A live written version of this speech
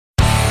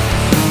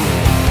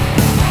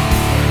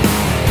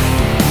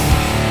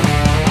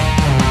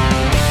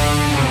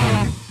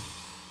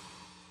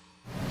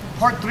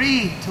Part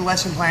 3 to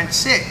lesson plan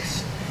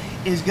 6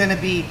 is going to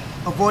be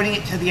avoiding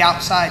it to the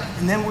outside,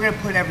 and then we're going to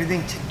put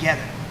everything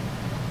together.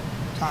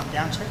 Tom,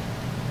 down, sir.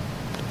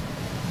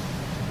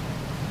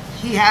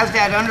 He has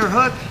that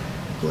underhook.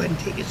 Go ahead and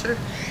take it, sir.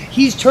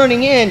 He's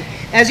turning in.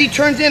 As he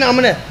turns in, I'm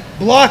going to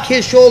block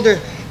his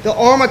shoulder. The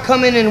arm will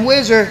come in and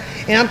whizzer,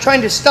 and I'm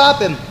trying to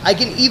stop him. I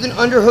can even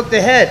underhook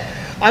the head.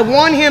 I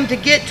want him to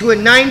get to a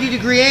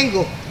 90-degree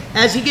angle.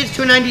 As he gets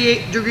to a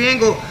 98-degree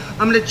angle,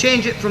 I'm going to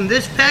change it from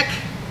this pec,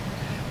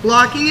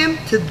 blocking him,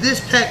 to this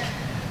pec,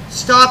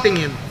 stopping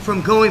him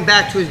from going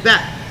back to his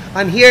back.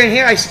 I'm here and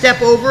here. I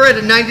step over at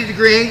a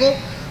 90-degree angle.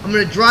 I'm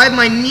going to drive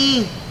my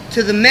knee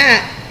to the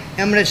mat,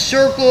 and I'm going to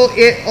circle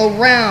it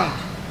around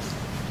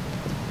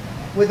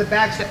with a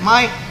back step.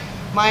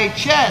 My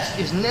chest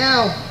is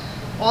now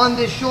on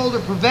this shoulder,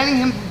 preventing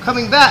him from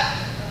coming back.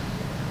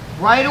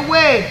 Right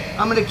away,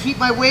 I'm going to keep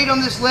my weight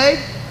on this leg,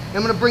 and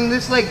I'm going to bring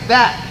this leg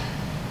back.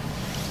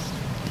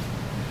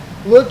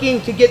 Looking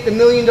to get the $1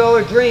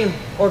 million dream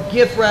or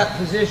gift wrap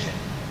position.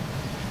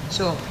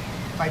 So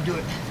if I do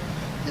it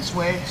this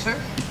way, sir.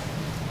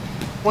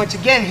 Once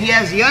again, he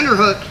has the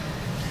underhook.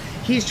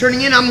 He's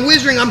turning in, I'm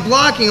whizzering, I'm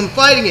blocking, I'm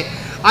fighting it.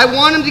 I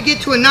want him to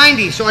get to a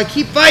 90, so I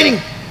keep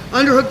fighting.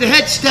 Underhook the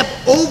head, step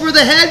over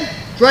the head,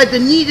 drive the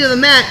knee to the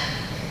mat.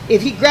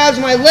 If he grabs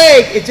my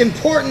leg, it's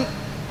important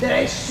that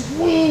I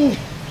swing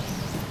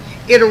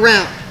it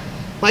around.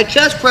 My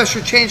chest pressure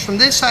changed from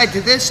this side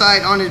to this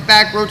side on his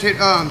back rotate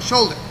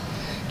shoulder.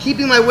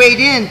 Keeping my weight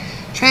in,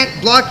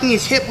 blocking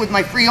his hip with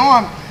my free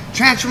arm,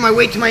 transfer my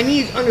weight to my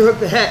knees, underhook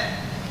the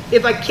head.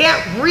 If I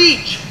can't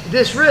reach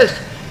this wrist,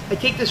 I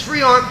take this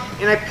free arm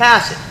and I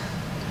pass it.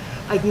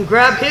 I can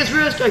grab his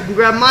wrist, I can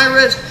grab my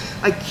wrist,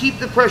 I keep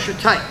the pressure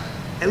tight.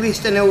 At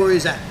least I know where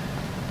he's at.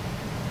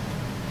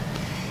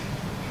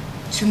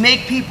 To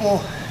make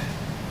people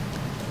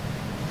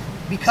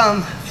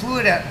become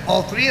fluid at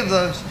all three of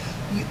those,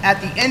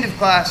 at the end of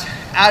class,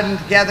 add them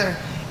together,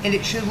 and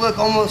it should look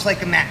almost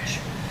like a match.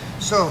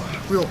 So,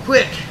 real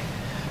quick,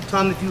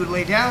 Tom, if you would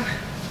lay down.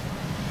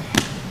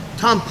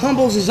 Tom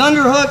pummels his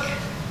underhook,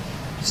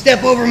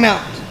 step over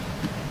mount.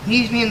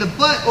 Knees me in the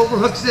butt,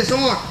 overhooks this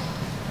arm.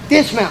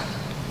 Dismount.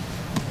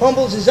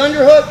 Pummels his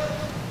underhook,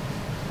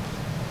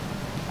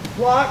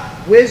 block,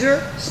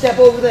 whizzer, step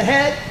over the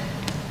head,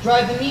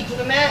 drive the knee to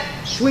the mat,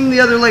 swing the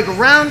other leg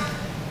around,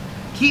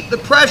 keep the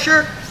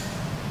pressure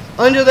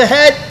under the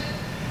head,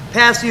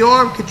 pass the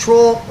arm,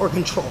 control or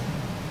control.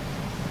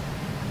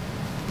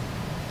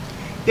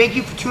 Thank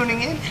you for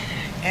tuning in,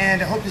 and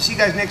I hope to see you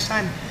guys next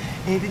time.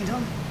 Anything,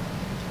 Tom?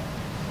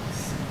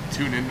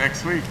 Tune in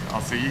next week.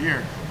 I'll see you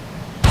here.